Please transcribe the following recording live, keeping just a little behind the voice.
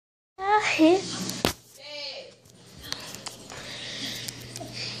Babe.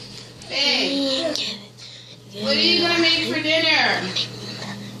 What are you gonna make for dinner?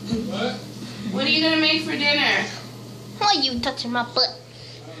 What? What are you gonna make for dinner? Why are you touching my butt?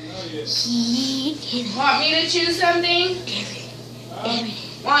 Want me to choose something?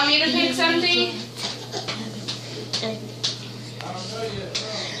 Want me to pick something?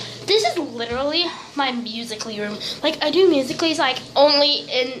 This is literally my Musical.ly room. Like, I do Musical.lys like only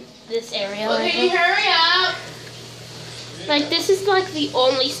in this area. Well, can you hurry up? Like, this is like the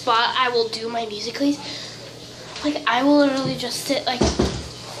only spot I will do my Musical.lys. Like, I will literally just sit like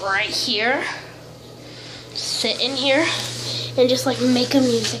right here, sit in here, and just like make a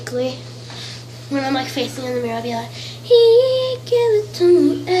Musical.ly. When I'm like facing in the mirror, I'll be like, he give it to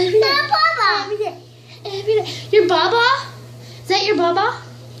me every day. Baba. Every day. Every day. Your Baba? Is that your Baba?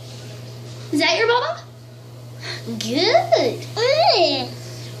 Is that your Baba? Good.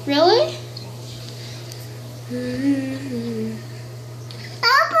 Really? Mm-hmm.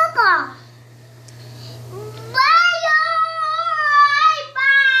 Baba.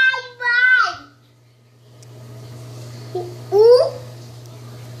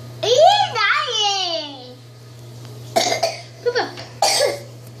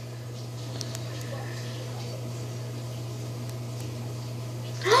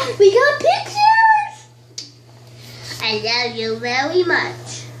 We got pictures! I love you very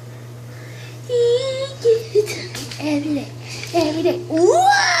much. Every day. Every day.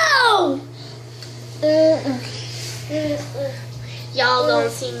 Whoa! Y'all gonna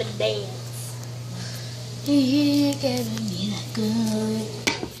see me dance. You gonna be that good.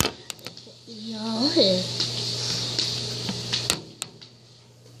 Y'all.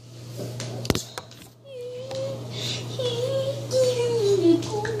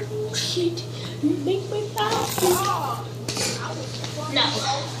 No.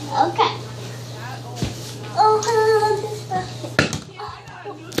 Okay. Oh,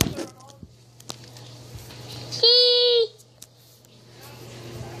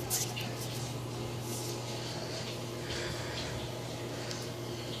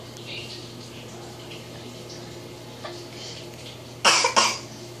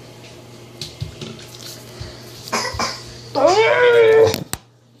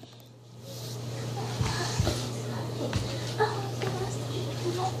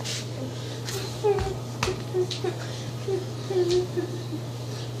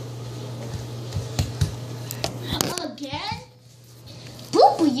 again?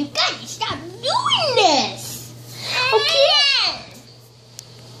 Boo-boo, you gotta stop doing this! Okay?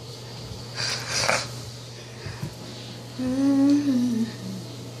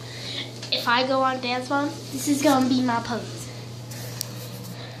 If I go on Dance Moms, this is gonna be my pose.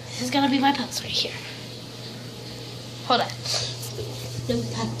 This is gonna be my pose right here. Hold on.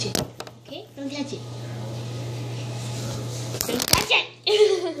 Don't touch it. Okay? Don't touch it. Don't touch it!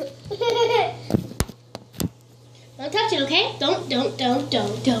 Don't touch it, okay? Don't.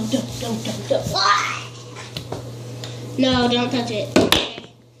 No, don't touch it.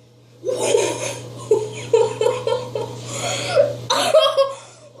 Okay.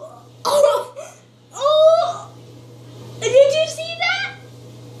 Oh! Did you see that?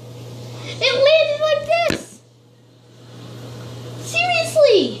 It landed like this.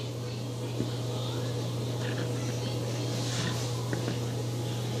 Seriously.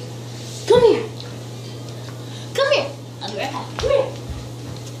 Come here. Come here. I'll be right back. Come here.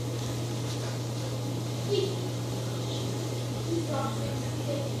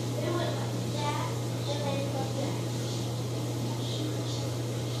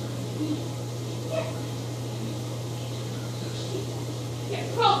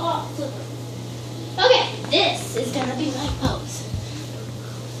 Okay, this is gonna be my pose.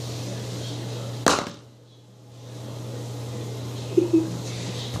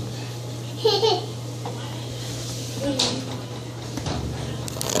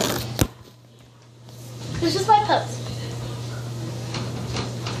 This is my pose.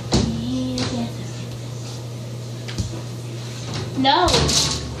 No.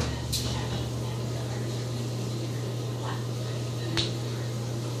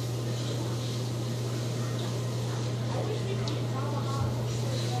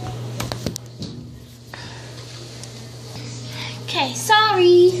 Okay,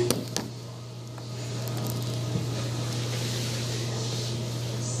 sorry.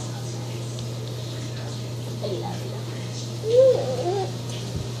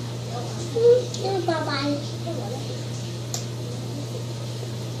 Bye-bye.